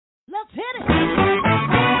hit it.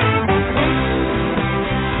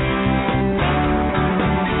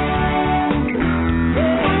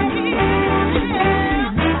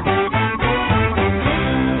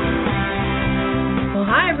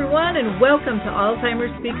 And welcome to Alzheimer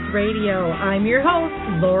Speaks Radio. I'm your host,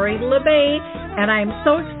 Lori LeBay, and I'm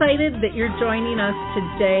so excited that you're joining us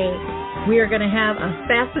today. We are going to have a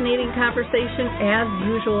fascinating conversation as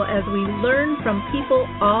usual as we learn from people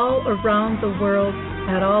all around the world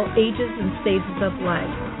at all ages and stages of life.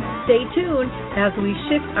 Stay tuned as we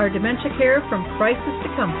shift our dementia care from crisis to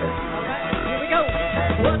comfort. All right, here we go.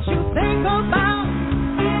 What you think about,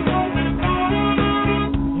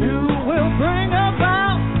 you will bring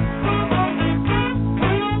about.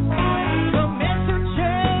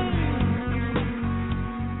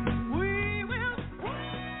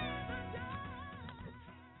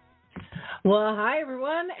 Well, hi,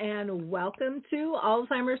 everyone, and welcome to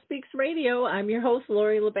Alzheimer Speaks Radio. I'm your host,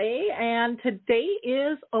 Lori LeBay, and today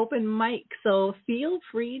is open mic, so feel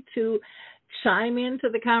free to chime into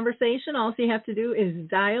the conversation. All you have to do is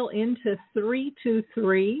dial into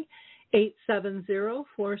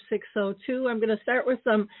 323-870-4602. I'm going to start with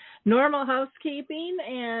some normal housekeeping,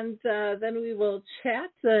 and then we will chat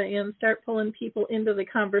and start pulling people into the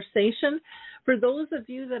conversation. For those of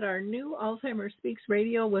you that are new, Alzheimer Speaks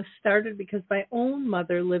Radio was started because my own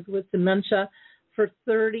mother lived with dementia for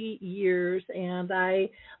 30 years, and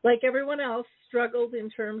I, like everyone else, struggled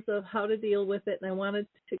in terms of how to deal with it, and I wanted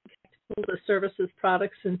to connect the services,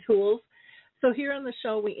 products, and tools. So here on the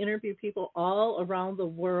show, we interview people all around the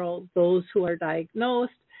world, those who are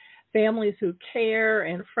diagnosed, families who care,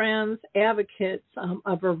 and friends, advocates,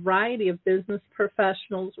 a variety of business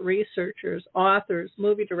professionals, researchers, authors,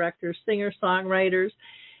 movie directors, singer-songwriters.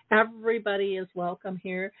 Everybody is welcome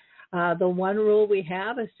here. The one rule we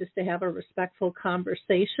have is just to have a respectful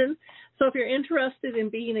conversation. So if you're interested in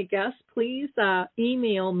being a guest, please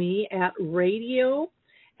email me at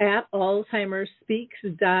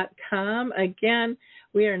radio@alzheimerspeaks.com. Again,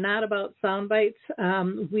 we are not about sound bites.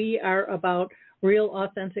 We are about real,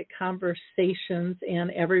 authentic conversations, and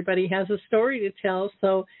everybody has a story to tell,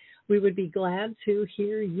 so we would be glad to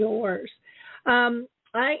hear yours.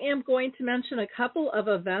 I am going to mention a couple of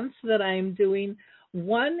events that I'm doing.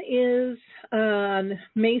 One is on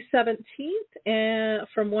May 17th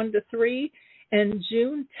from 1 to 3, and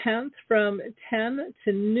June 10th from 10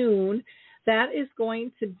 to noon. That is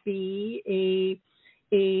going to be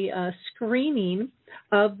a screening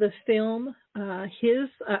of the film,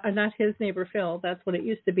 not His Neighbor Phil, that's what it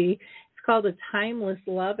used to be. It's called A Timeless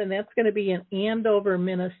Love, and that's going to be in Andover,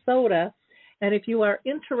 Minnesota. And if you are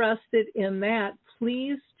interested in that,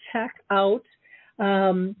 please check out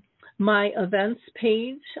my events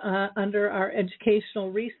page under our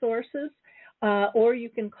educational resources, or you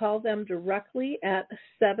can call them directly at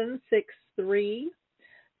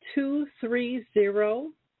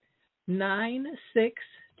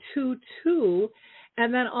 763-230-9622.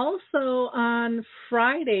 And then also on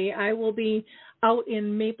Friday, I will be out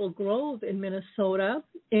in Maple Grove in Minnesota,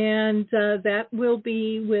 and that will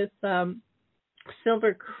be with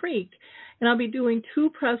Silver Creek. And I'll be doing two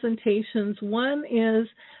presentations. One is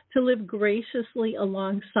to live graciously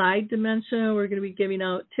alongside dementia. We're going to be giving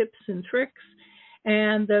out tips and tricks,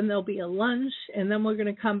 and then there'll be a lunch, and then we're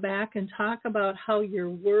going to come back and talk about how your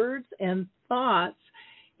words and thoughts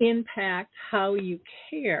impact how you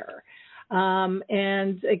care.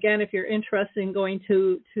 And again, if you're interested in going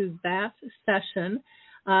to that session,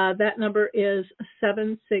 that number is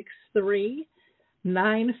 763-955-1750,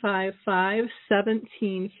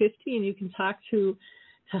 and you can talk to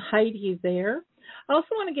Heidi there. I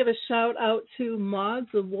also want to give a shout out to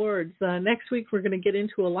Maud's Awards. Next week, we're going to get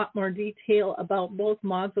into a lot more detail about both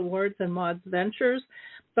Maud's Awards and Maud's Ventures,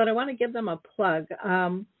 but I want to give them a plug.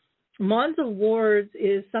 Maud's Awards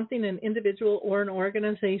is something an individual or an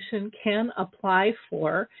organization can apply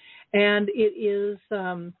for, and it is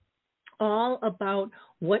all about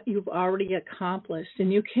what you've already accomplished,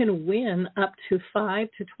 and you can win up to $5,000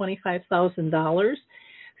 to $25,000.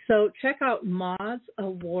 So check out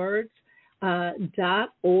modsawards.org.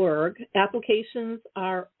 Applications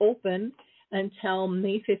are open until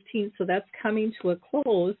May 15th, so that's coming to a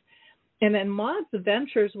close. And then Maud's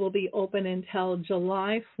Ventures will be open until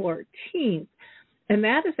July 14th. And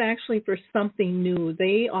that is actually for something new.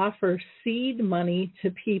 They offer seed money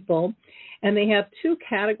to people, and they have two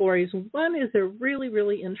categories. One is they're really,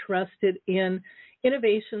 really interested in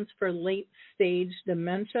innovations for late-stage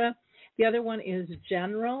dementia. The other one is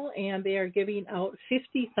general, and they are giving out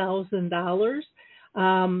 $50,000.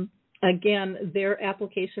 Again, their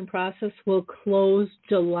application process will close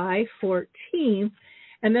July 14th.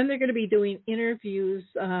 And then they're going to be doing interviews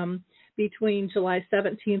between July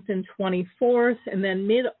 17th and 24th, and then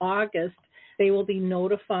mid-August, they will be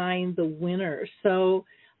notifying the winners. So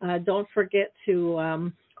don't forget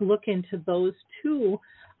to look into those two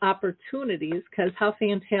opportunities, because how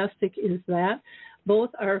fantastic is that? Both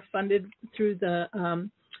are funded through the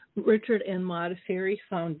Richard and Maud Ferry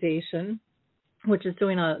Foundation, which is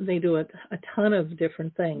they do a ton of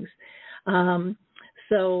different things. And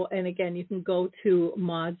again, you can go to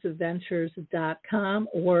maudsaventures.com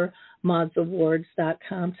or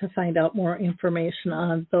maudsawards.com to find out more information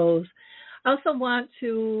on those. I also want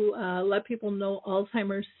to let people know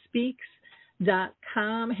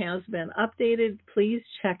AlzheimerSpeaks.com has been updated. Please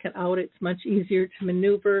check it out. It's much easier to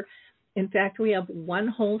maneuver. In fact, we have one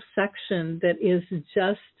whole section that is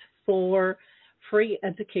just for free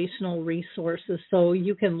educational resources. So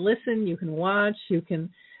you can listen, you can watch, you can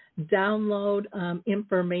download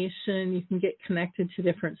information, you can get connected to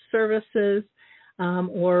different services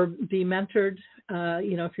or be mentored,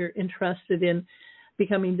 if you're interested in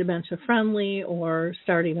becoming dementia friendly or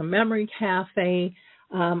starting a memory cafe.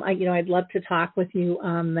 I'd love to talk with you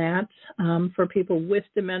on that. For people with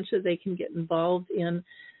dementia, they can get involved in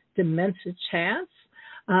dementia chats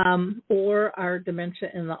or our Dementia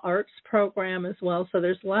in the Arts program as well. So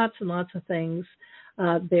there's lots and lots of things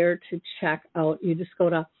there to check out. You just go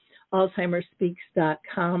to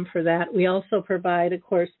AlzheimerSpeaks.com for that. We also provide, of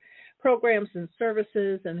course, programs and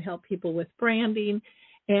services and help people with branding.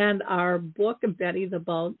 And our book, Betty the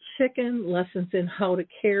Bald Chicken, Lessons in How to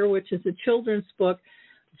Care, which is a children's book,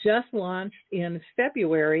 just launched in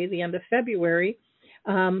February, the end of February.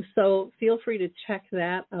 So feel free to check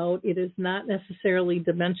that out. It is not necessarily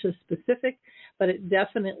dementia specific, but it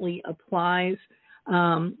definitely applies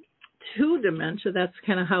to dementia. That's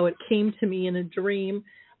kind of how it came to me in a dream.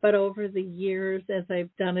 But over the years, as I've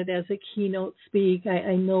done it as a keynote speak,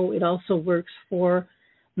 I know it also works for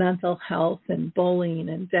mental health and bullying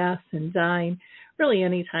and death and dying, really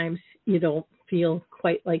any times you don't feel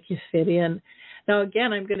quite like you fit in. Now,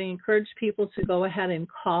 again, I'm going to encourage people to go ahead and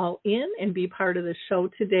call in and be part of the show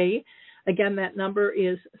today. Again, that number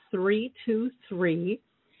is 323-870-4602.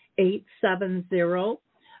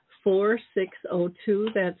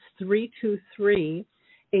 That's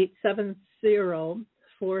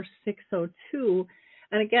 323-870-4602.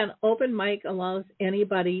 And again, open mic allows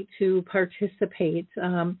anybody to participate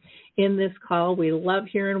in this call. We love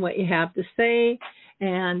hearing what you have to say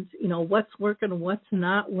and, what's working and what's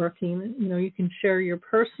not working. You can share your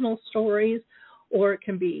personal stories, or it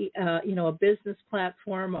can be, a business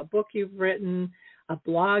platform, a book you've written, a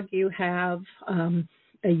blog you have, a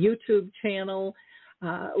YouTube channel,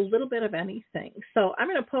 a little bit of anything. So I'm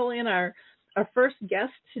going to pull in our first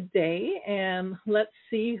guest today, and let's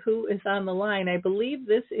see who is on the line. I believe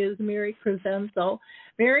this is Mary Crescenzo.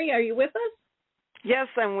 Mary, are you with us? Yes,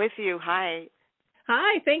 I'm with you. Hi.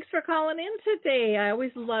 Hi, thanks for calling in today. I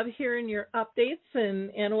always love hearing your updates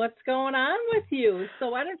and what's going on with you. So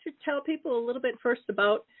why don't you tell people a little bit first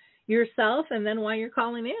about yourself and then why you're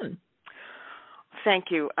calling in?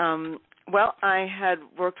 Thank you. Well, I had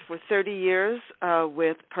worked for 30 years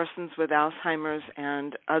with persons with Alzheimer's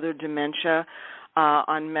and other dementia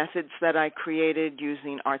on methods that I created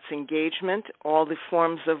using arts engagement, all the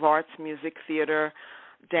forms of arts, music, theater,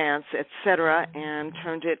 dance, etc., and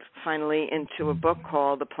turned it finally into a book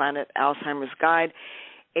called The Planet Alzheimer's Guide,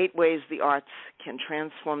 8 Ways the Arts Can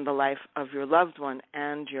Transform the Life of Your Loved One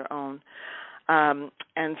and Your Own.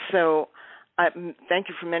 And so thank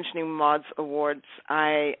you for mentioning Maud's Awards.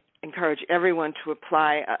 I encourage everyone to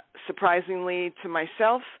apply. Surprisingly to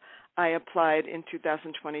myself, I applied in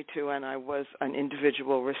 2022, and I was an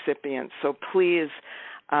individual recipient. So please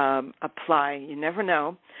apply. You never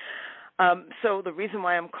know. So the reason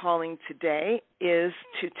why I'm calling today is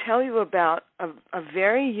to tell you about a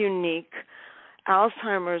very unique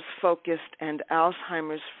Alzheimer's-focused and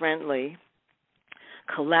Alzheimer's-friendly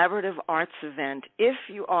collaborative arts event if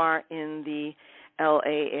you are in the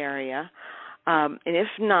LA area. And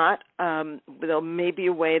if not, there may be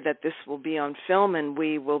a way that this will be on film and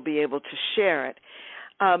we will be able to share it.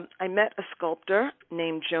 I met a sculptor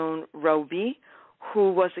named Joan Roby,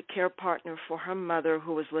 who was a care partner for her mother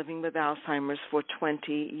who was living with Alzheimer's for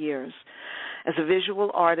 20 years. As a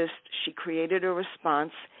visual artist, she created a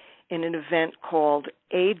response in an event called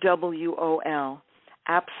AWOL,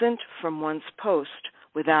 Absent from One's Post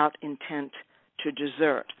Without Intent to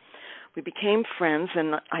Desert. We became friends,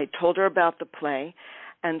 and I told her about the play,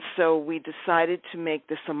 and so we decided to make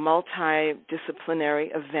this a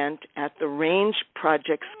multidisciplinary event at the Range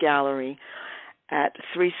Projects Gallery at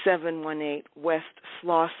 3718 West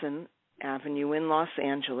Slauson Avenue in Los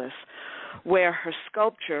Angeles, where her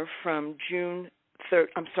sculpture from June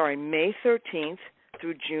May 13th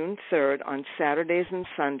through June 3rd on Saturdays and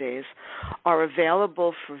Sundays are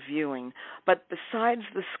available for viewing. But besides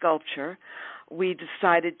the sculpture, we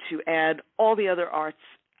decided to add all the other arts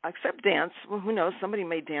except dance. Well, who knows? Somebody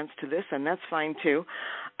may dance to this, and that's fine too.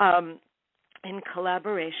 In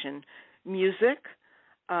collaboration, music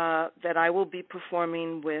that I will be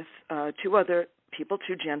performing with two other people,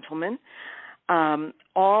 two gentlemen,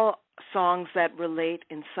 all songs that relate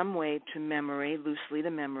in some way to memory, loosely to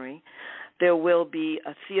memory. There will be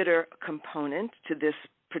a theater component to this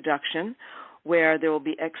production where there will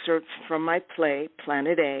be excerpts from my play,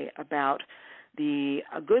 Planet A, about the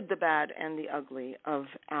good, the bad, and the ugly of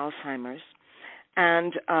Alzheimer's.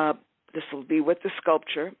 And this will be with the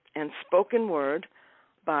sculpture and spoken word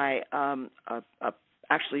by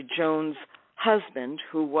actually Joan's husband,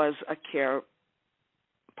 who was a care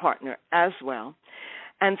partner as well.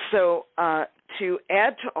 And so to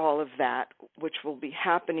add to all of that, which will be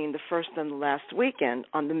happening the first and the last weekend,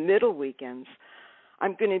 on the middle weekends,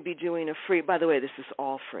 I'm going to be doing a free, by the way, this is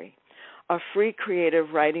all free, a free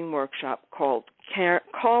creative writing workshop called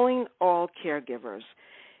Calling All Caregivers.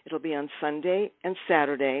 It'll be on Sunday and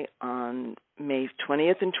Saturday on May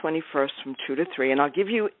 20th and 21st from 2 to 3. And I'll give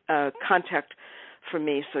you contact for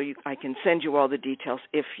me so I can send you all the details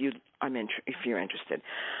if you're interested.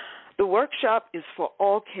 The workshop is for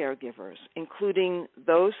all caregivers, including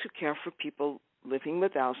those who care for people living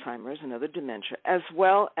with Alzheimer's and other dementia, as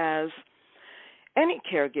well as any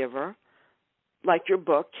caregiver. Like your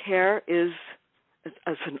book, care is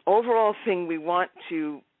as an overall thing we want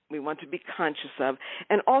to be conscious of.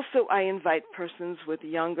 And also I invite persons with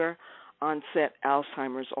younger onset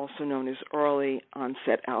Alzheimer's, also known as early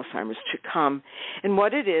onset Alzheimer's, to come. And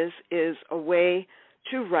what it is a way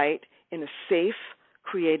to write in a safe,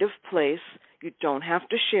 creative place. You don't have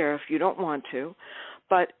to share if you don't want to,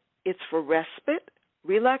 but it's for respite,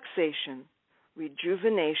 relaxation,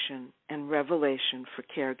 rejuvenation, and revelation for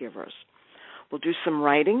caregivers. We'll do some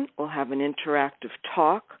writing. We'll have an interactive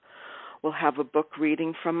talk. We'll have a book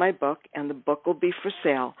reading from my book, and the book will be for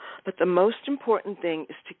sale. But the most important thing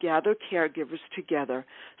is to gather caregivers together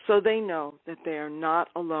so they know that they are not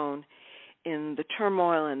alone in the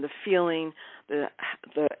turmoil and the feeling, the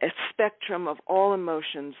spectrum of all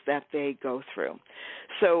emotions that they go through.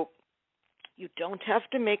 So you don't have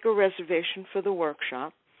to make a reservation for the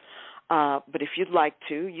workshop, but if you'd like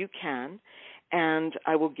to, you can, and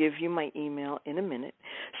I will give you my email in a minute.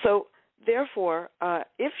 So therefore,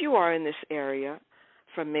 if you are in this area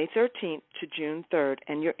from May 13th to June 3rd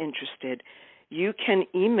and you're interested, you can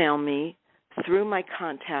email me through my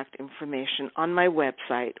contact information on my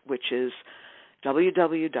website, which is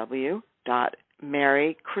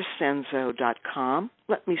www.marycrescenzo.com.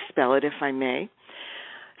 Let me spell it if I may.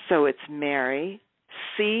 So it's Mary,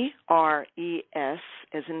 C-R-E-S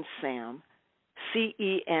as in Sam,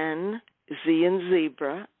 C-E-N-Z in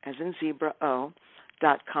zebra as in zebra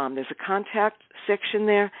O.com. There's a contact section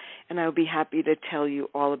there, and I'll be happy to tell you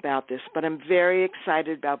all about this. But I'm very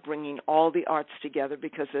excited about bringing all the arts together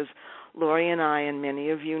because, as Lori and I and many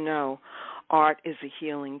of you know, art is a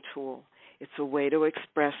healing tool. It's a way to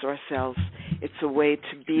express ourselves. It's a way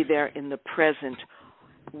to be there in the present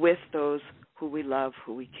with those who we love,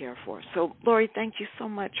 who we care for. So, Lori, thank you so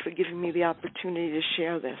much for giving me the opportunity to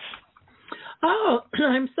share this. Oh,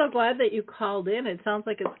 I'm so glad that you called in. It sounds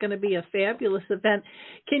like it's going to be a fabulous event.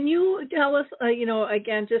 Can you tell us,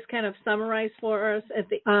 again, just kind of summarize for us at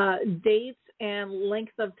the dates and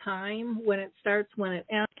length of time, when it starts, when it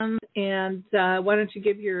ends, and why don't you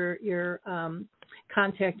give your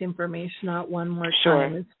contact information out one more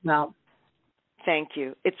time as well? Thank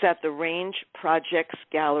you. It's at the Range Projects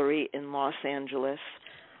Gallery in Los Angeles.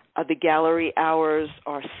 The gallery hours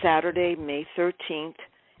are Saturday, May 13th,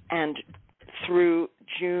 and through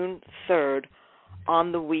June 3rd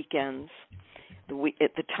on the weekends.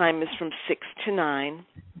 The time is from 6 to 9.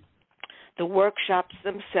 The workshops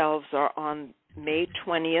themselves are on May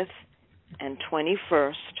 20th and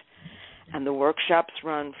 21st, and the workshops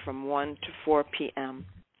run from 1 to 4 p.m.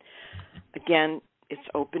 Again, it's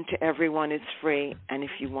open to everyone. It's free. And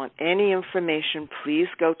if you want any information, please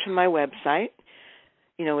go to my website.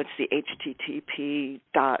 It's the http://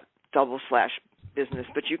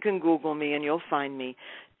 but you can Google me and you'll find me,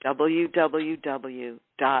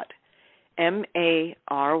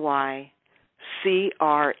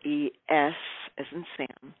 www.marycres as in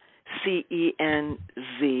Sam,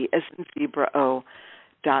 CENZ as in zebra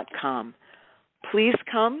O.com. Please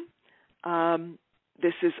come.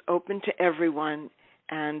 This is open to everyone,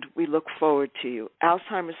 and we look forward to you.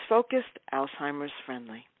 Alzheimer's focused, Alzheimer's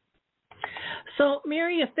friendly. So,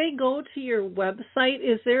 Mary, if they go to your website,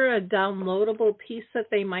 is there a downloadable piece that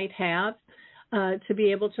they might have to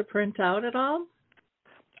be able to print out at all?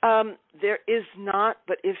 There is not,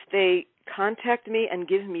 but if they contact me and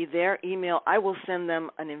give me their email, I will send them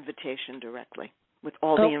an invitation directly with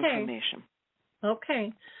all the information.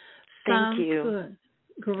 Okay. Thank you. Good.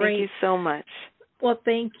 Great. Thank you so much. Well,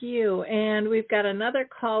 thank you. And we've got another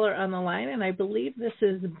caller on the line, and I believe this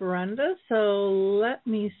is Brenda. So let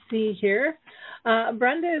me see here.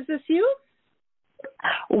 Brenda, is this you?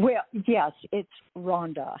 Well, yes, it's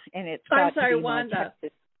Rhonda, and it's. I'm sorry, Wanda.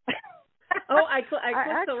 Oh, I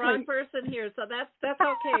clicked the wrong person here, so that's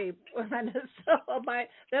okay. So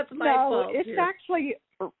that's my fault. No, it's here. actually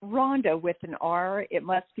Rhonda with an R. It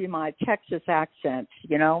must be my Texas accent,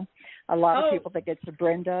 you know. A lot of people think it's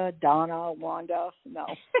Brenda, Donna, Wanda. No.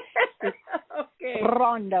 Okay.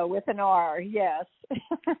 Rhonda with an R, yes.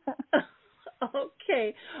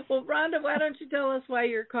 Okay. Well, Rhonda, why don't you tell us why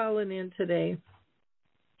you're calling in today?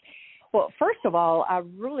 Well, first of all, I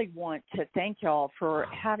really want to thank y'all for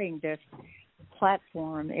having this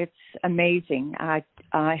platform. It's amazing. I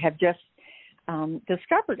have just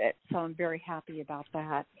discovered it, so I'm very happy about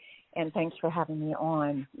that. And thanks for having me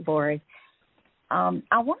on, Lori.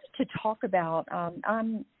 I wanted to talk about,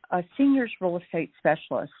 I'm a seniors real estate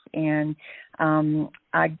specialist, and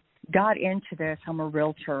I got into this. I'm a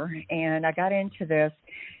realtor, and I got into this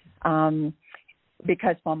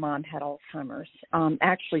because my mom had Alzheimer's.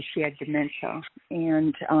 Actually, she had dementia,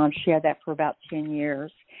 and she had that for about 10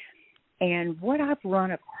 years. And what I've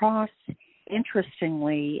run across,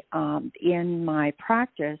 interestingly, in my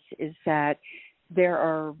practice is that there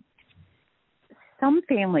are some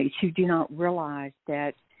families who do not realize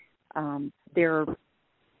that their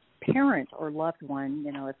parent or loved one,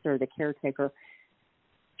 you know, if they're the caretaker,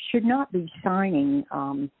 should not be signing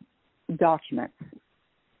documents.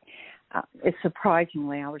 It's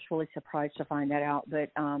surprisingly, I was really surprised to find that out,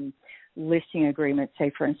 but listing agreements,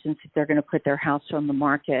 say, for instance, if they're going to put their house on the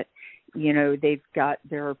market, you know, they've got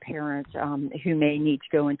their parents who may need to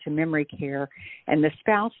go into memory care, and the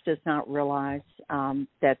spouse does not realize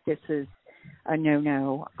that this is a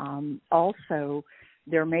no-no. Also,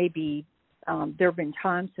 there may be, there have been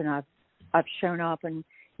times when I've shown up and,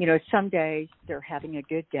 you know, some days they're having a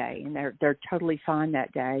good day and they're totally fine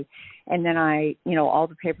that day. And then all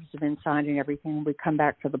the papers have been signed and everything. We come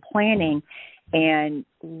back for the planning, and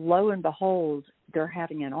lo and behold, they're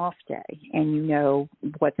having an off day, and you know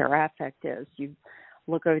what their affect is. You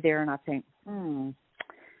look over there and I think,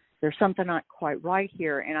 there's something not quite right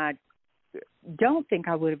here. And I don't think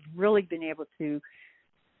I would have really been able to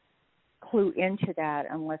clue into that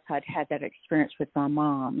unless I'd had that experience with my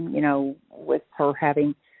mom, you know, with her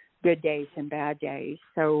having good days and bad days.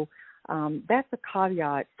 So that's a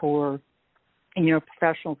caveat for, you know,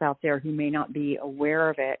 professionals out there who may not be aware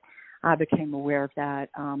of it. I became aware of that.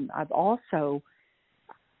 I've also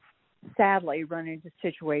sadly run into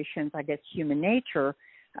situations, I guess human nature,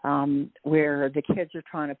 where the kids are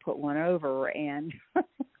trying to put one over and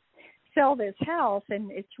sell this house,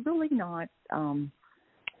 and it's really not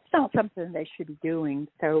it's not something they should be doing.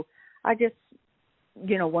 So I just,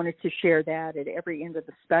 you know, wanted to share that at every end of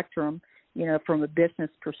the spectrum, you know, from a business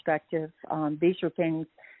perspective. These are things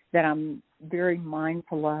that I'm very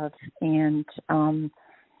mindful of, and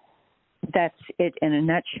that's it in a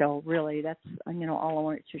nutshell, really. That's, you know, all I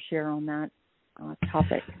wanted to share on that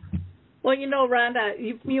topic. Well, you know, Rhonda,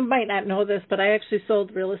 you might not know this, but I actually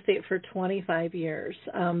sold real estate for 25 years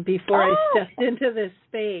before I stepped into this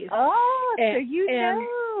space. Oh, so you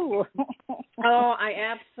know.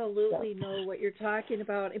 I absolutely know what you're talking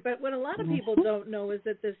about. But what a lot of people don't know is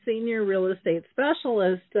that the senior real estate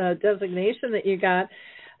specialist designation that you got,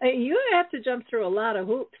 you have to jump through a lot of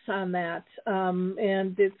hoops on that,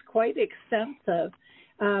 and it's quite extensive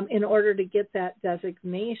in order to get that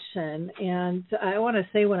designation. And I want to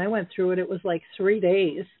say when I went through it, it was like 3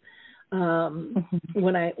 days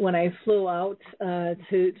when I flew out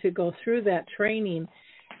to go through that training.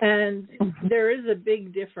 And there is a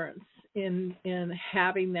big difference in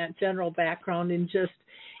having that general background in just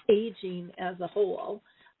aging as a whole.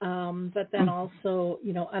 But then also,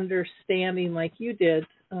 you know, understanding like you did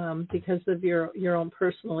because of your own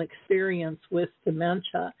personal experience with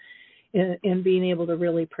dementia and being able to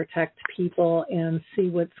really protect people and see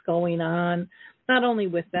what's going on, not only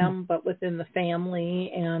with them, but within the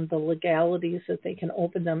family and the legalities that they can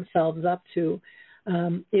open themselves up to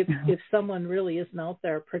if someone really isn't out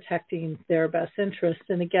there protecting their best interest.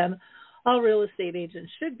 And again, all real estate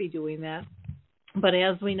agents should be doing that. But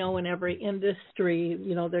as we know, in every industry,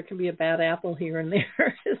 you know, there can be a bad apple here and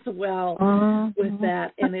there as well with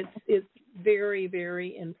that. And it's very,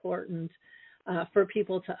 very important for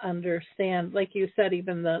people to understand. Like you said,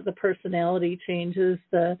 even the personality changes,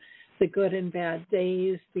 the good and bad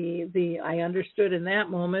days, the I understood in that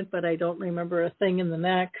moment, but I don't remember a thing in the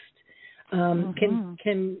next,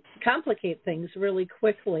 can complicate things really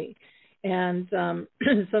quickly. And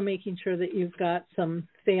so making sure that you've got some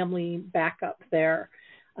family backup there,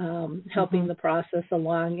 helping the process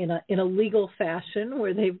along in a legal fashion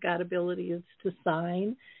where they've got abilities to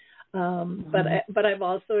sign. But I've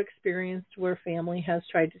also experienced where family has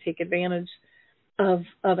tried to take advantage of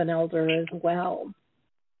an elder as well,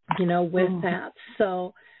 with that.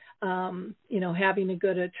 So, having a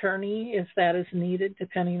good attorney, if that is needed,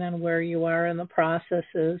 depending on where you are in the process,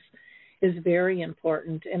 is very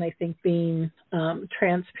important. And I think being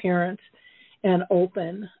transparent and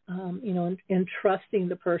open, and trusting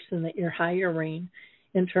the person that you're hiring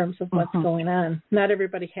in terms of what's going on. Not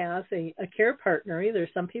everybody has a care partner either.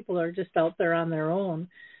 Some people are just out there on their own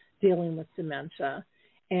dealing with dementia,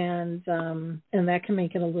 and that can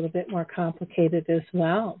make it a little bit more complicated as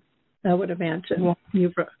well. I would imagine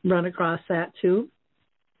you've run across that too.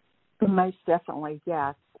 Most definitely,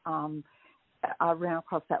 yes. I ran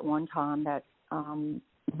across that one time that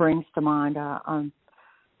brings to mind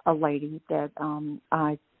a lady that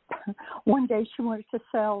one day she wanted to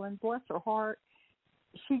sell, and bless her heart,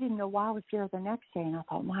 she didn't know why I was there the next day. And I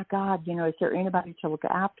thought, my God, is there anybody to look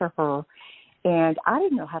after her? And I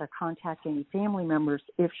didn't know how to contact any family members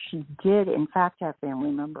if she did, in fact, have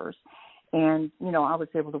family members. And, I was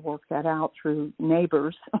able to work that out through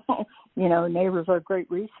neighbors. Neighbors are a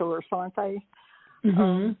great resource, aren't they?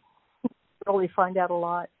 Really find out a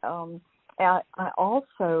lot. I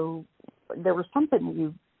also, there was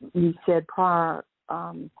something you said prior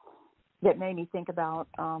that made me think about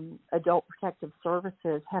adult protective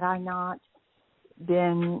services. Had I not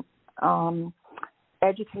been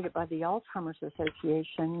educated by the Alzheimer's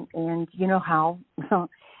Association, and you know how,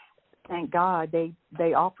 thank God,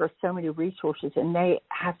 they offer so many resources, and they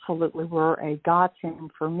absolutely were a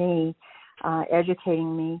godsend for me,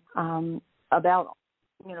 educating me about,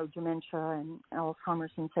 dementia and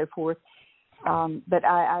Alzheimer's and so forth. But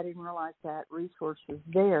I didn't realize that resource was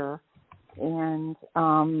there. And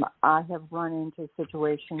I have run into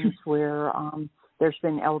situations where there's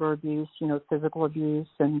been elder abuse, physical abuse,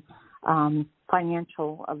 and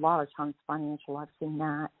financial, a lot of times financial, I've seen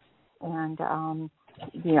that. And,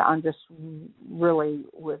 I'm just really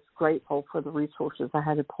was grateful for the resources I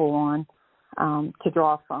had to pull on to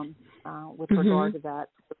draw from with regard to that.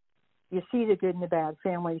 You see the good and the bad,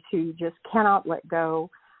 families who just cannot let go,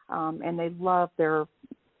 and they love their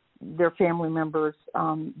family members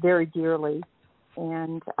very dearly.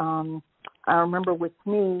 And I remember with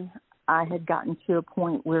me, I had gotten to a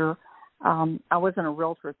point where I wasn't a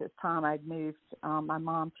realtor at this time. I'd moved my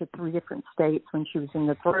mom to 3 different states when she was in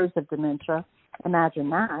the throes of dementia. Imagine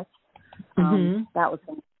that. That was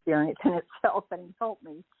an experience in itself, and it helped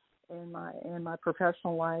me in my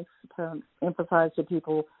professional life to emphasize to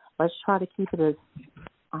people, let's try to keep it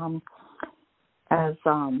as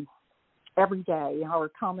every day, or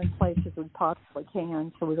commonplace as we possibly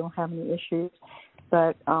can, so we don't have any issues.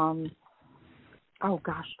 But oh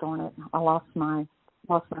gosh darn it, I lost my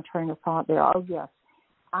train of thought there. Oh yes,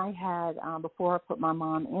 I had before I put my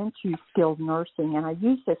mom into skilled nursing, and I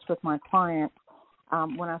use this with my clients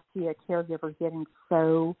when I see a caregiver getting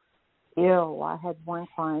so ill. I had one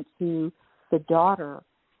client who, the daughter,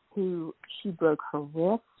 she broke her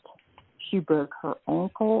wrist, she broke her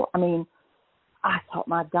ankle. I mean, I thought,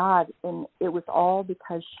 my God, and it was all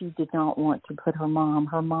because she did not want to put her mom.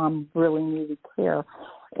 Her mom really needed care.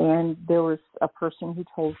 And there was a person who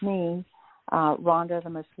told me, Rhonda, the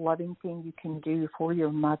most loving thing you can do for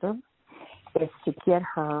your mother is to get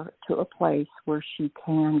her to a place where she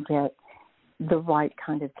can get the right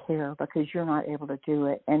kind of care, because you're not able to do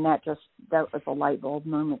it. And that was a light bulb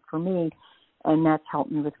moment for me, and that's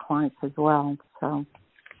helped me with clients as well. So.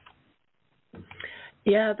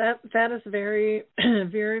 Yeah, that is very,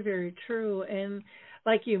 very, very true. And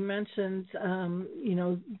like you mentioned,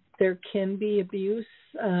 there can be abuse,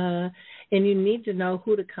 and you need to know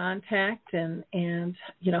who to contact and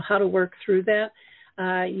how to work through that.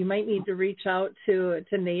 You might need to reach out to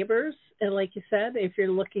neighbors, and like you said, if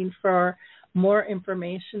you're looking for more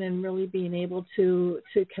information and really being able to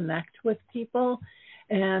connect with people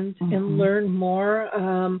and learn more.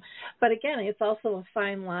 But again, it's also a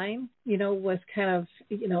fine line, with kind of,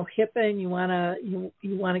 HIPAA, and you want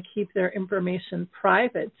to keep their information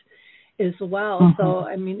private as well. So,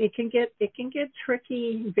 I mean, it can get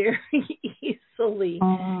tricky very easily,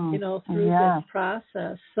 through this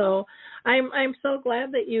process. So I'm so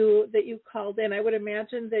glad that you called in. I would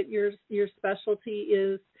imagine that your specialty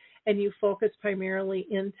is, and you focus primarily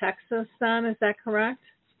in Texas, then, is that correct?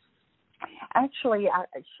 Actually, I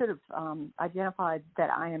should have identified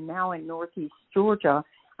that I am now in Northeast Georgia.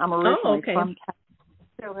 I'm originally from Texas.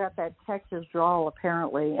 Still have that Texas drawl,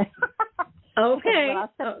 apparently. Okay.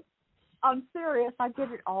 I'm serious. I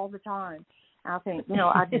get it all the time. I think,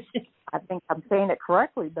 I think I'm saying it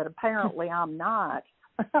correctly, but apparently I'm not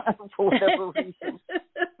for whatever reason.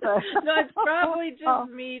 No, it's probably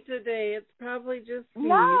just me today. It's probably just me.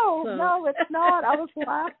 No, it's not. I was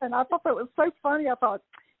laughing. I thought that was so funny. I thought,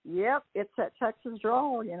 yep, it's that Texas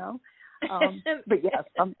drawl, But yes,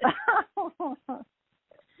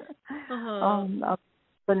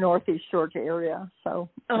 the Northeast Georgia area, so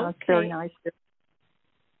it's very nice.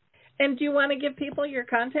 And do you want to give people your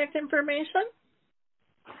contact information?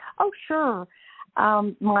 Oh, sure.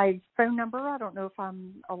 My phone number, I don't know if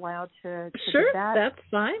I'm allowed to sure, give that. That's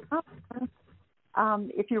fine.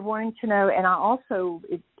 If you're wanting to know, and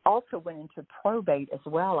it also went into probate as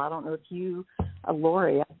well. I don't know if you,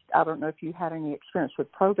 Lori, I don't know if you had any experience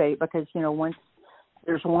with probate, because, once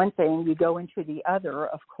there's one thing, you go into the other,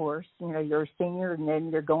 of course. You're a senior, and then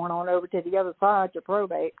you're going on over to the other side to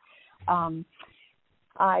probate.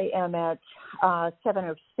 I am at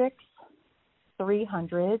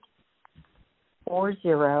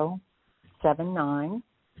 706-300-4079,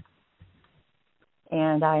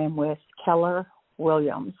 and I am with Keller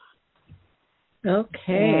Williams.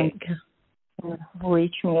 Okay. And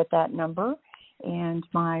reach me at that number, and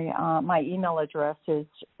my email address is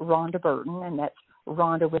Rhonda Burton, and that's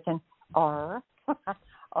Rhonda with an R,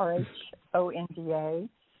 RHONDA.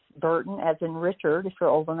 Burton, as in Richard, if you're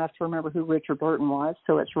old enough to remember who Richard Burton was.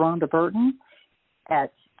 So it's Rhonda Burton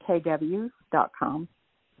at kw.com.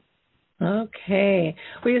 Okay.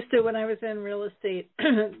 We used to, when I was in real estate,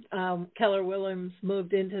 Keller Williams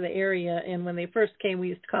moved into the area, and when they first came, we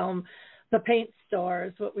used to call them the paint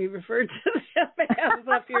stores, what we referred to them as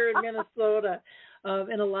up here in Minnesota.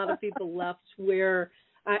 And a lot of people left where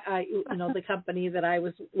I the company that I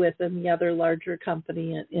was with and the other larger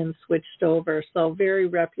company and switched over. So very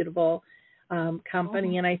reputable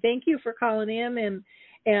company. And I thank you for calling in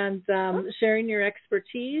and sharing your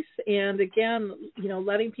expertise. And again,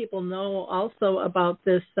 letting people know also about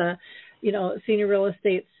this, senior real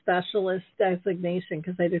estate specialist designation,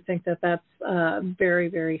 because I do think that that's very,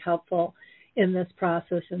 very helpful in this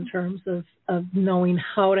process in terms of knowing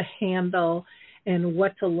how to handle and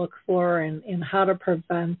what to look for and how to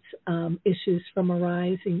prevent issues from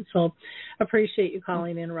arising. So appreciate you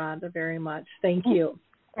calling in, Rhonda, very much. Thank you.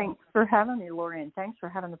 Thanks for having me, Lori, and thanks for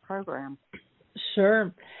having the program.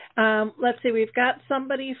 Sure. Let's see. We've got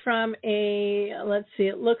somebody from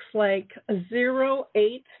it looks like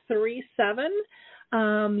 0837.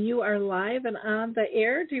 You are live and on the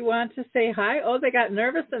air. Do you want to say hi? Oh, they got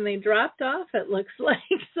nervous and they dropped off, it looks like.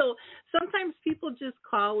 So sometimes people just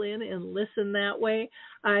call in and listen that way.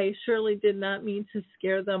 I surely did not mean to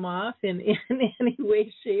scare them off in any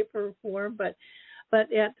way, shape, or form, but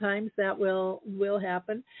at times that will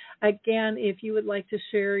happen. Again, if you would like to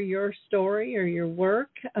share your story or your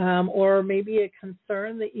work, or maybe a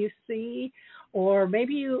concern that you see, or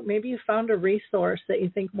maybe you found a resource that you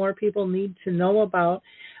think more people need to know about,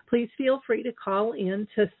 please feel free to call in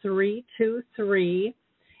to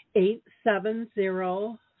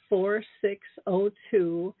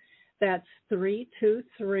 323-870-4602. That's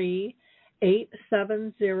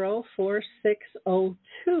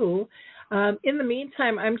 323-870-4602. In the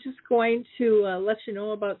meantime, I'm just going to let you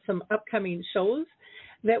know about some upcoming shows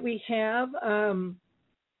that we have.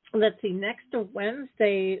 Let's see, next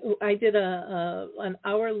Wednesday, I did an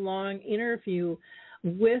hour-long interview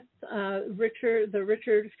with the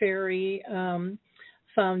Richard Ferry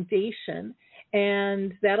Foundation,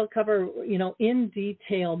 and that'll cover, in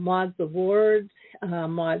detail Maud's Awards,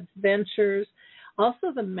 Maud's Ventures,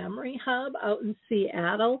 also the Memory Hub out in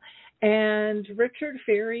Seattle. And Richard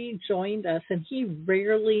Ferry joined us, and he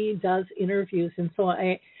rarely does interviews, and so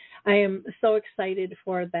I am so excited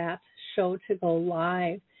for that show to go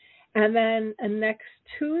live. And then next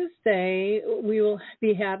Tuesday, we will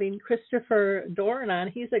be having Christopher Doran on.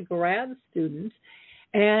 He's a grad student,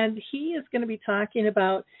 and he is going to be talking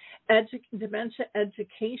about dementia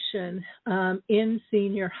education in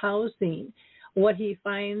senior housing, what he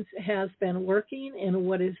finds has been working and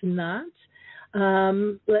what is not.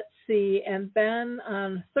 Let's see. And then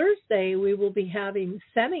on Thursday, we will be having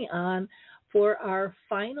Senny on for our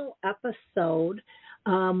final episode.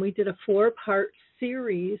 We did a 4-part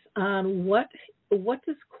series on what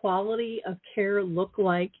does quality of care look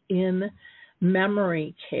like in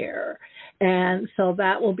memory care. And so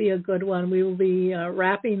that will be a good one. We will be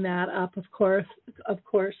wrapping that up, of course,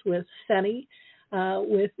 with SETI,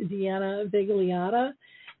 with Deanna Vigliotta,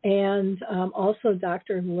 and also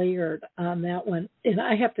Dr. Laird on that one. And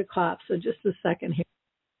I have to cough, so just a second here.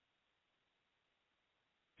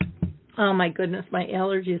 Oh, my goodness, my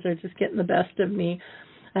allergies are just getting the best of me,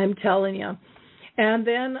 I'm telling you. And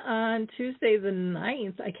then on Tuesday the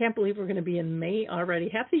 9th, I can't believe we're going to be in May already.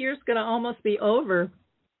 Half the year's going to almost be over.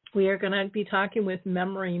 We are going to be talking with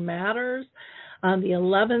Memory Matters. On the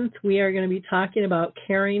 11th, we are going to be talking about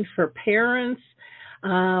caring for parents.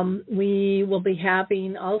 We will be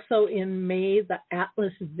having also in May the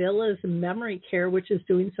Atlas Villas Memory Care, which is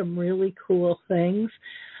doing some really cool things,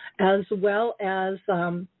 as well as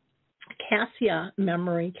Cassia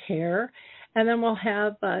Memory Care. And then we'll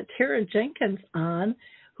have Tara Jenkins on,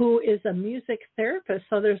 who is a music therapist.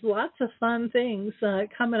 So there's lots of fun things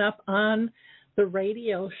coming up on the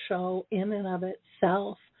radio show in and of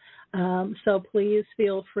itself. So please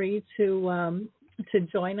feel free to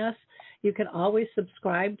join us. You can always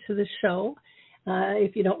subscribe to the show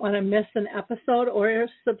if you don't want to miss an episode, or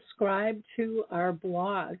subscribe to our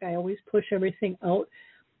blog. I always push everything out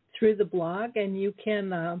through the blog, and you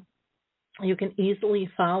can easily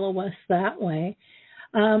follow us that way.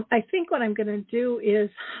 I think what I'm going to do is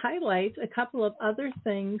highlight a couple of other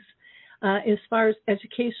things as far as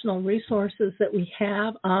educational resources that we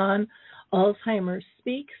have on Alzheimer's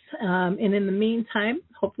Speaks. And in the meantime,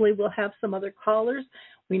 hopefully we'll have some other callers.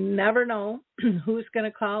 We never know who's going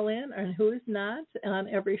to call in and who's not on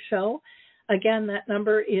every show. Again, that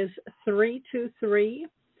number is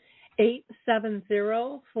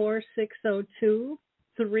 323-870-4602,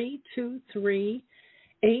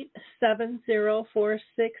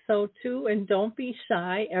 323-870-4602. And don't be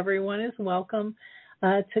shy. Everyone is welcome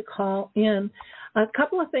to call in. A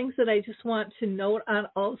couple of things that I just want to note on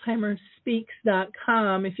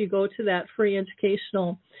AlzheimerSpeaks.com. If you go to that free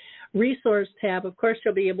educational resource tab, of course,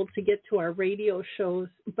 you'll be able to get to our radio shows,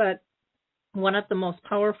 but one of the most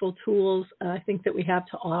powerful tools I think that we have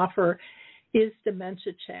to offer is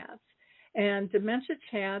Dementia Chats. And Dementia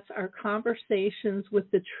Chats are conversations with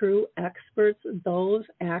the true experts, those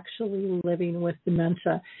actually living with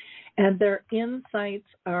dementia. And their insights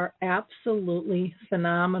are absolutely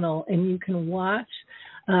phenomenal. And you can watch,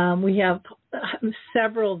 we have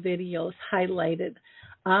several videos highlighted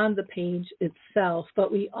on the page itself,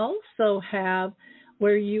 but we also have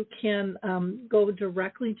where you can go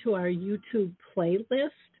directly to our YouTube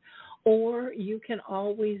playlist, or you can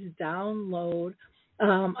always download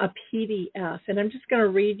a PDF. And I'm just going to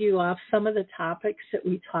read you off some of the topics that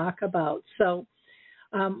we talk about. So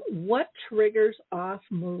what triggers off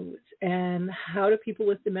moods, and how do people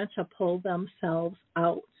with dementia pull themselves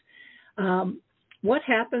out? What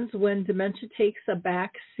happens when dementia takes a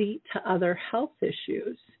back seat to other health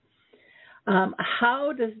issues?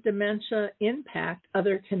 How does dementia impact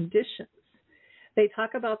other conditions? They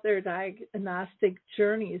talk about their diagnostic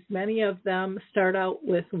journeys. Many of them start out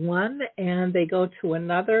with one and they go to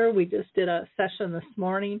another. We just did a session this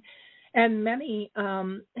morning, and many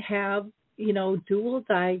have, dual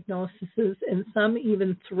diagnoses, and some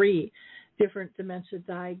even 3 different dementia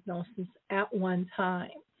diagnoses at one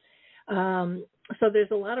time. So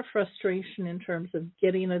there's a lot of frustration in terms of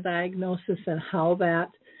getting a diagnosis and how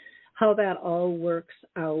that all works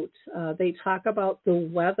out. They talk about the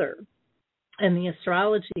weather and the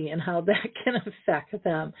astrology and how that can affect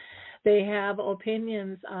them. They have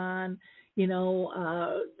opinions on,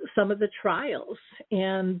 some of the trials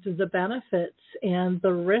and the benefits and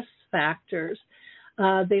the risk factors.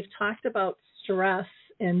 They've talked about stress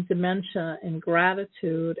and dementia and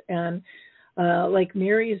gratitude, and like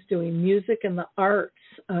Mary is doing, music and the arts.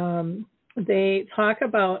 They talk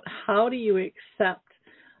about how do you accept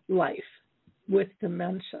life with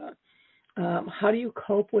dementia? How do you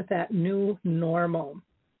cope with that new normal?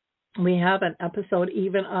 We have an episode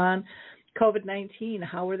even on COVID-19.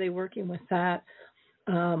 How are they working with that?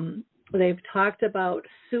 They've talked about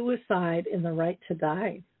suicide and the right to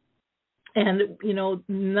die. And,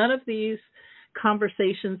 none of these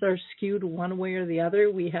conversations are skewed one way or the other.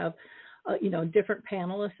 We have, different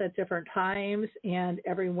panelists at different times, and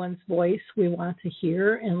everyone's voice we want to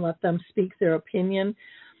hear and let them speak their opinion.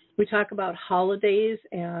 We talk about holidays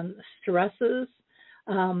and stresses,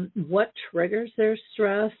 what triggers their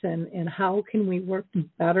stress, and how can we work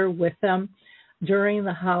better with them during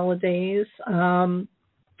the holidays.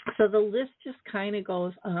 So the list just kind of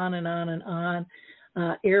goes on and on and on.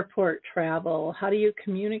 Airport travel, how do you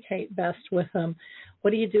communicate best with them?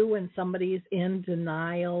 What do you do when somebody's in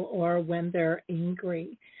denial or when they're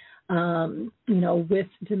angry, with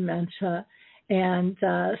dementia? And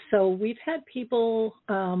so we've had people,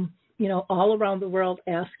 all around the world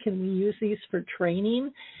ask, can we use these for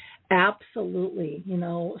training? Absolutely.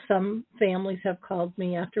 Some families have called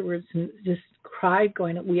me afterwards and just cried,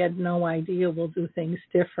 going, we had no idea, we'll do things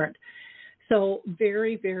different. So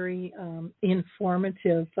very, very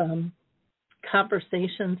informative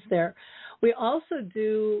conversations there. We also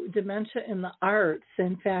do dementia in the arts.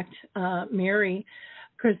 In fact, Mary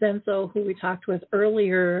Crescenzo, who we talked with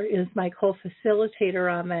earlier, is my co-facilitator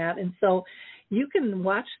on that. And so you can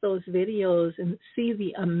watch those videos and see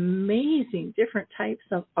the amazing different types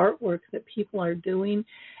of artwork that people are doing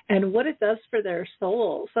and what it does for their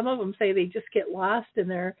soul. Some of them say they just get lost, and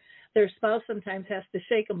their spouse sometimes has to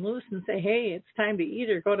shake them loose and say, hey, it's time to eat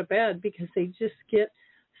or go to bed, because they just get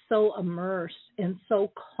so immersed and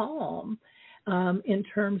so calm in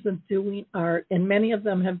terms of doing art. And many of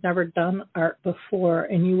them have never done art before,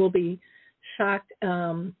 and you will be shocked.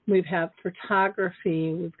 We've had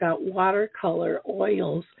photography, we've got watercolor,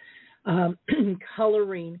 oils,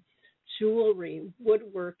 coloring, jewelry,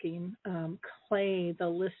 woodworking, clay. The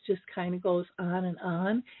list just kind of goes on and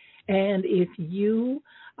on. And if you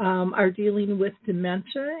are dealing with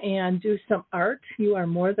dementia and do some art, you are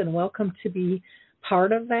more than welcome to be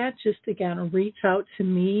part of that. Just again, reach out to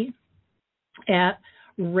me at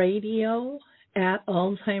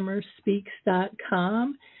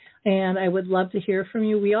radio@alzheimerspeaks.com, and I would love to hear from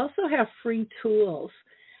you. We also have free tools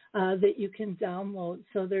that you can download.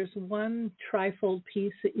 So there's one trifold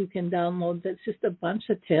piece that you can download that's just a bunch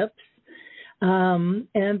of tips. And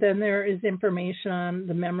then there is information on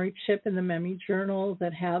the memory chip and the memory journal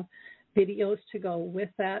that have videos to go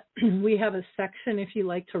with that. We have a section, if you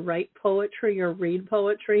like to write poetry or read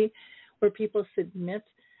poetry, where people submit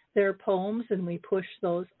their poems and we push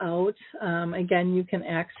those out. Again, you can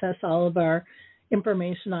access all of our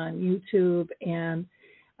information on YouTube, and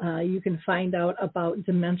you can find out about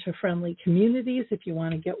dementia-friendly communities if you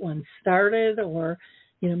want to get one started, or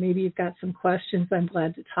maybe you've got some questions. I'm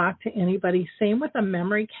glad to talk to anybody. Same with a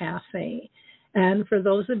memory cafe. And for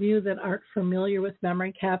those of you that aren't familiar with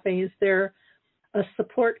memory cafes, they're a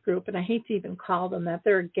support group, and I hate to even call them that.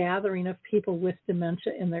 They're a gathering of people with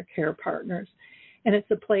dementia and their care partners. And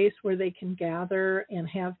it's a place where they can gather and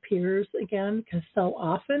have peers again, because so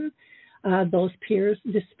often those peers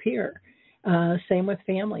disappear. Same with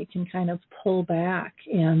family, can kind of pull back.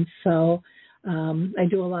 And so I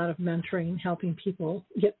do a lot of mentoring, helping people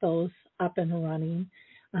get those up and running.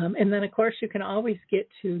 And then, of course, you can always get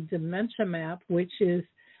to Dementia Map, which is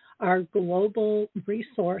our global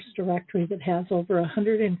resource directory that has over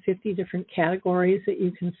 150 different categories that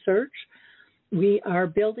you can search. We are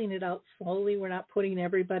building it out slowly. We're not putting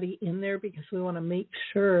everybody in there because we want to make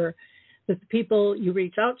sure that the people you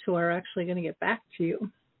reach out to are actually going to get back to you.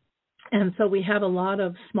 And so we have a lot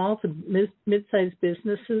of small to mid-sized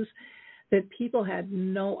businesses that people had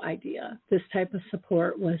no idea this type of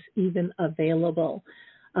support was even available.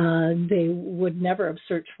 They would never have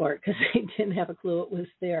searched for it because they didn't have a clue it was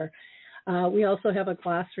there. We also have a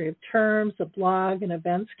glossary of terms, a blog, an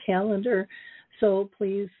events calendar. So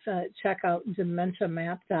please check out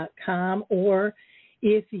dementiamap.com, or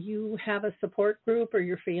if you have a support group or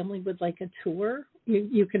your family would like a tour,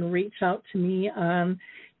 you can reach out to me on,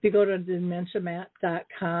 if you go to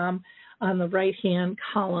dementiamap.com, on the right-hand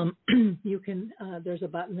column, you can there's a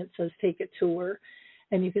button that says take a tour,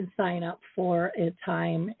 and you can sign up for a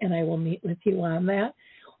time, and I will meet with you on that.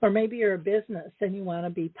 Or maybe you're a business and you want to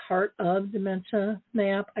be part of Dementia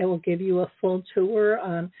Map. I will give you a full tour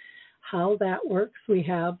on how that works. We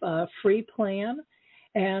have a free plan,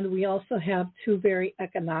 and we also have two very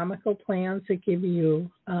economical plans that give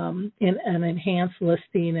you an enhanced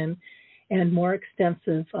listing and more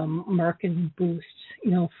extensive marketing boost,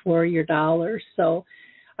 for your dollars. So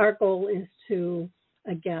our goal is to,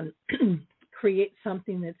 again, create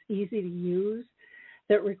something that's easy to use,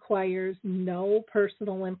 that requires no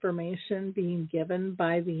personal information being given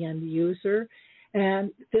by the end user.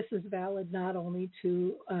 And this is valid not only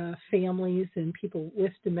to families and people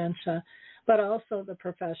with dementia, but also the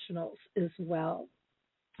professionals as well.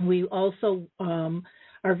 We also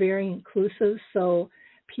are very inclusive, so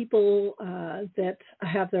people that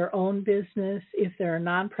have their own business, if they're a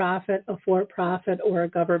nonprofit, a for-profit, or a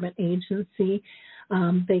government agency,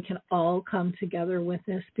 they can all come together with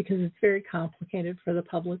this, because it's very complicated for the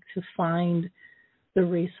public to find the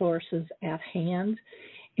resources at hand.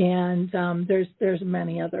 And there's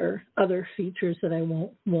many other features that I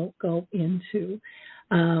won't go into,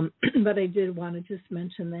 but I did want to just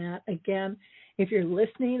mention that again. If you're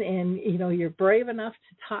listening and you're brave enough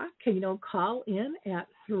to talk, call in at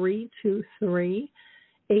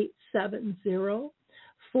 323-870-4669.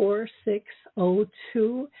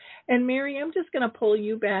 4602. And Mary, I'm just going to pull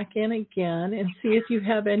you back in again and see if you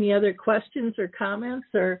have any other questions or comments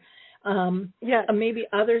or maybe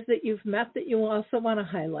others that you've met that you also want to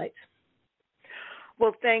highlight.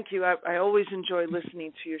 Well, thank you. I always enjoy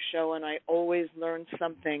listening to your show, and I always learn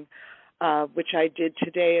something, which I did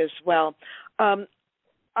today as well.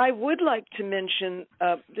 I would like to mention,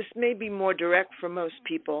 this may be more direct for most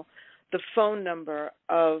people, the phone number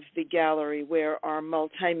of the gallery where our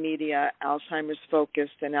multimedia, Alzheimer's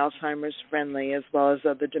focused and Alzheimer's friendly, as well as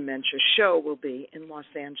other dementia show will be in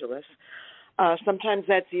Los Angeles. Sometimes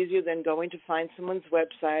that's easier than going to find someone's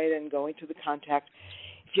website and going to the contact.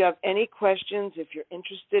 If you have any questions, if you're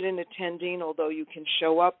interested in attending, although you can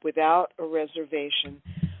show up without a reservation,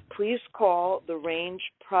 please call the Range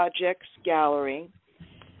Projects Gallery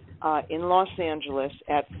in Los Angeles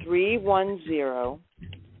at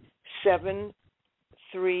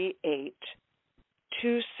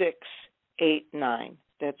 310-738-2689.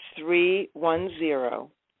 That's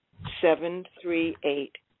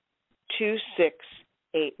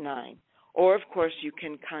 310-738-2689. Or, of course, you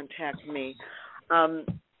can contact me.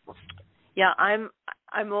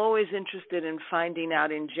 I'm always interested in finding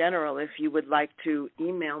out in general, if you would like to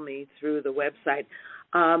email me through the website,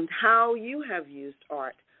 how you have used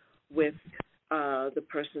art with the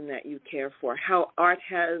person that you care for, how art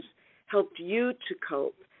has helped you to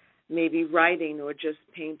cope, maybe writing or just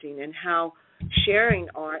painting, and how sharing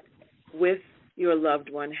art with your loved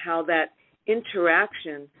one, how that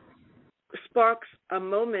interaction sparks a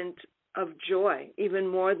moment of joy, even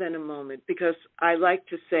more than a moment, because I like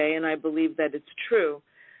to say, and I believe that it's true,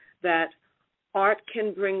 that art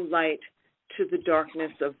can bring light to the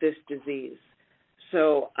darkness of this disease.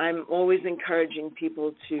 So I'm always encouraging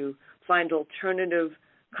people to find alternative,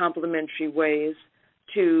 complementary ways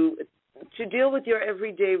to deal with your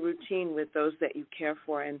everyday routine with those that you care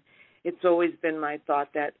for. And it's always been my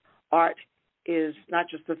thought that art is not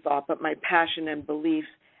just a thought, but my passion and belief,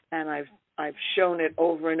 and I've shown it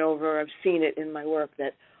over and over. I've seen it in my work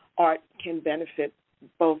that art can benefit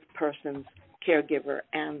both persons, caregiver,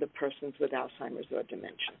 and the persons with Alzheimer's or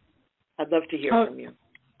dementia. I'd love to hear from you.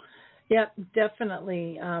 Yeah,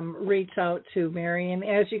 definitely reach out to Mary. And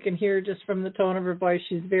as you can hear just from the tone of her voice,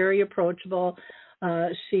 she's very approachable.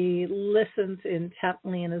 She listens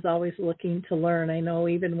intently and is always looking to learn. I know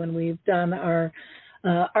even when we've done our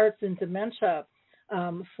arts and dementia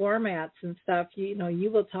formats and stuff, you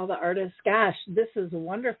will tell the artist, gosh, this is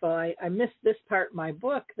wonderful. I missed this part in my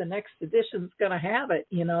book. The next edition's going to have it,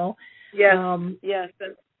 Yes,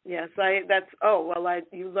 Yes.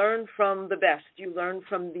 You learn from the best. You learn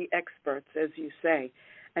from the experts, as you say.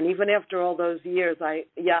 And even after all those years,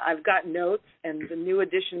 I've got notes, and the new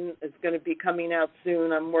edition is going to be coming out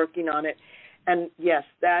soon. I'm working on it. And, yes,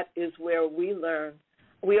 that is where we learn.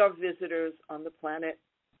 We are visitors on the planet,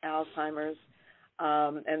 Alzheimer's,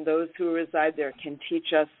 and those who reside there can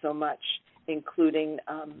teach us so much, including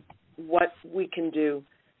what we can do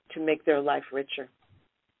to make their life richer.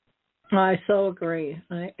 I so agree.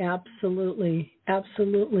 I absolutely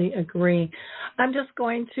agree. I'm just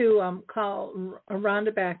going to call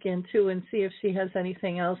Rhonda back in, too, and see if she has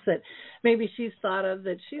anything else that maybe she's thought of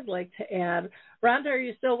that she'd like to add. Rhonda, are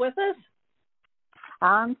you still with us?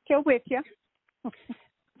 I'm still with you.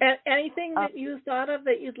 Anything that you thought of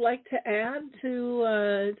that you'd like to add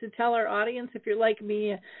to tell our audience? If you're like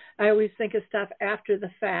me, I always think of stuff after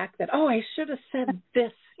the fact that, I should have said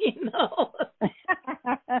this,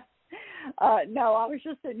 No, I was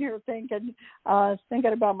just sitting here thinking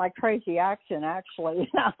about my crazy accent, actually.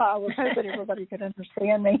 I was hoping everybody could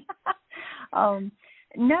understand me.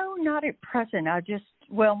 No, not at present.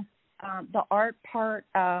 The art part,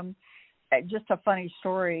 just a funny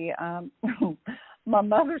story. My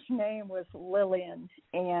mother's name was Lillian,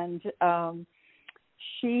 and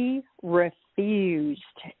she refused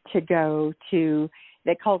to go to,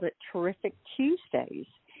 they called it Terrific Tuesdays.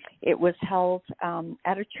 It was held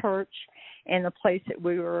at a church in the place that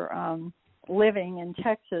we were living in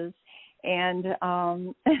Texas, and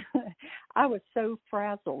I was so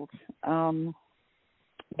frazzled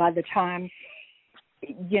by the time,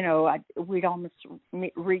 we'd almost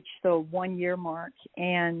reached the 1 year mark,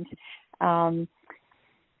 and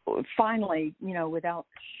finally, without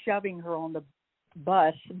shoving her on the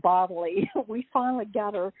bus bodily, we finally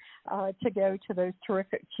got her to go to those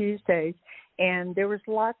Terrific Tuesdays, and there was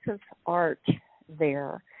lots of art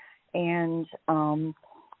there, and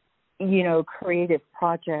creative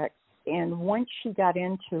projects. And once she got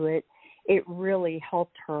into it, it really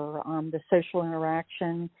helped her, the social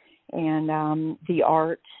interaction and the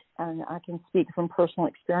art. And I can speak from personal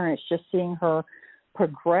experience, just seeing her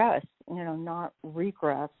progress, not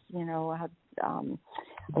regress. A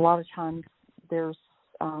lot of times there's,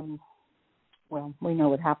 we know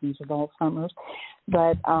what happens with Alzheimer's,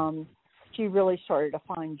 but she really started to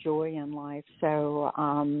find joy in life. So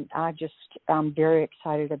I'm very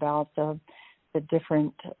excited about the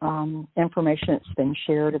different information that's been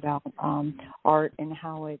shared about art and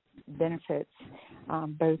how it benefits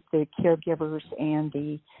both the caregivers and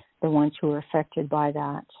the ones who are affected by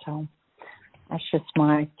that. So that's just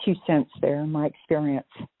my 2 cents there, my experience.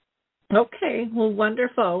 Okay, well,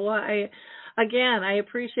 wonderful. Well, I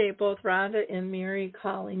appreciate both Rhonda and Mary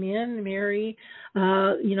calling in. Mary,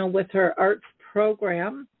 with her arts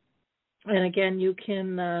program. And again, you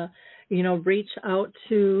can, reach out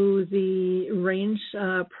to the Range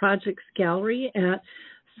Projects Gallery at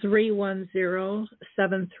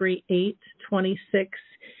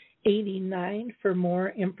 310-738-2689 for more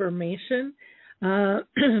information.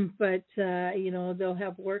 But they'll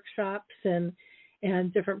have workshops and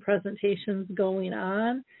different presentations going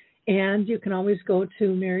on. And you can always go to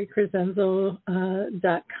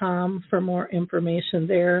marycrescenzo.com for more information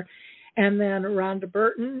there. And then Rhonda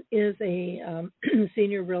Burton is a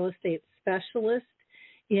senior real estate specialist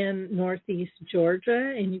in Northeast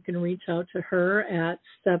Georgia, and you can reach out to her at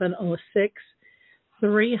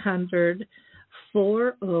 706-300-4079.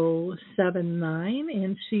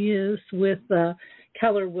 And she is with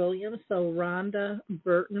Keller Williams, so Rhonda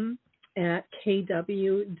Burton at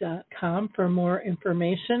kw.com for more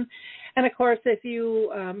information. And, of course, if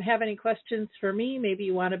you have any questions for me, maybe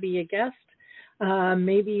you want to be a guest,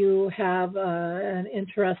 maybe you have an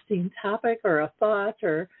interesting topic or a thought,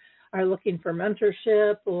 or are looking for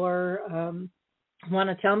mentorship, or want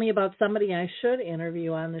to tell me about somebody I should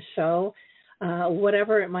interview on the show,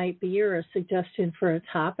 whatever it might be, or a suggestion for a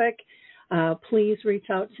topic, please reach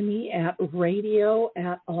out to me at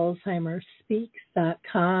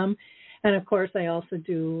radio@alzheimerspeaks.com. And, of course, I also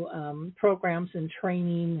do programs and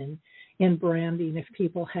training and in branding if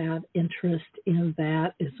people have interest in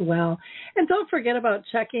that as well. And don't forget about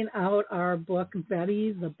checking out our book,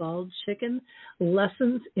 Betty the Bald Chicken,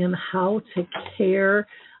 Lessons in How to Care.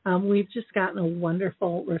 We've just gotten a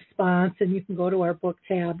wonderful response, and you can go to our book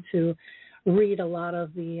tab to read a lot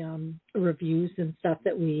of the reviews and stuff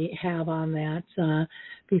that we have on that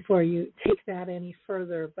before you take that any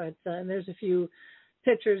further. But and there's a few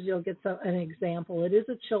pictures, you'll get an example. It is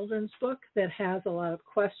a children's book that has a lot of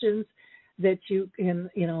questions that you can,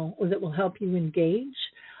 that will help you engage.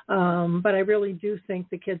 But I really do think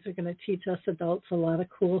the kids are going to teach us adults a lot of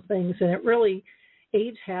cool things. And it really,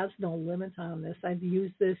 age has no limit on this. I've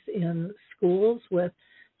used this in schools with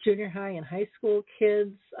junior high and high school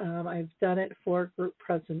kids. I've done it for group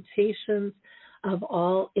presentations of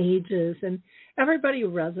all ages. And everybody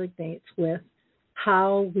resonates with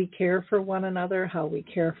how we care for one another, how we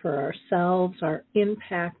care for ourselves, our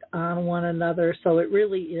impact on one another. So it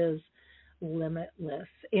really is limitless.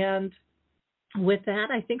 And with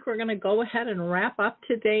that, I think we're going to go ahead and wrap up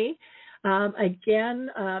today.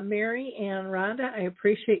 Again, Mary and Rhonda, I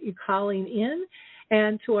appreciate you calling in.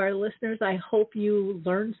 And to our listeners, I hope you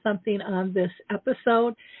learned something on this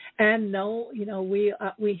episode. And we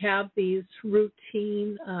have these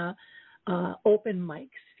routine open mics.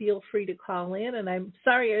 Feel free to call in. And I'm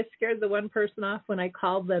sorry I scared the one person off when I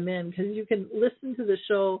called them in, because you can listen to the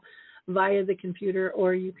show via the computer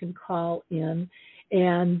or you can call in.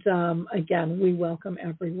 And again, we welcome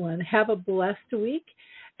everyone. Have a blessed week,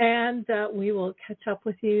 and we will catch up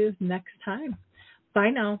with you next time. Bye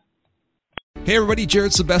now. Hey everybody,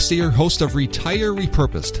 Jared Sebesti, your host of Retire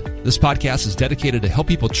Repurposed. This podcast is dedicated to help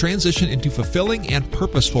people transition into fulfilling and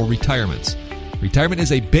purposeful retirements. Retirement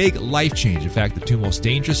is a big life change. In fact, the two most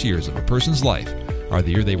dangerous years of a person's life are the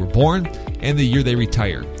year they were born and the year they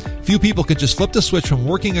retire. Few people can just flip the switch from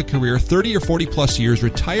working a career 30 or 40 plus years,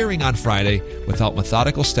 retiring on Friday, without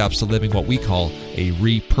methodical steps to living what we call a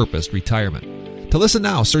repurposed retirement. To listen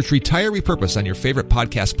now, search Retire Repurposed on your favorite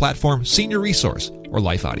podcast platform, Senior Resource, or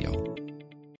Life Audio.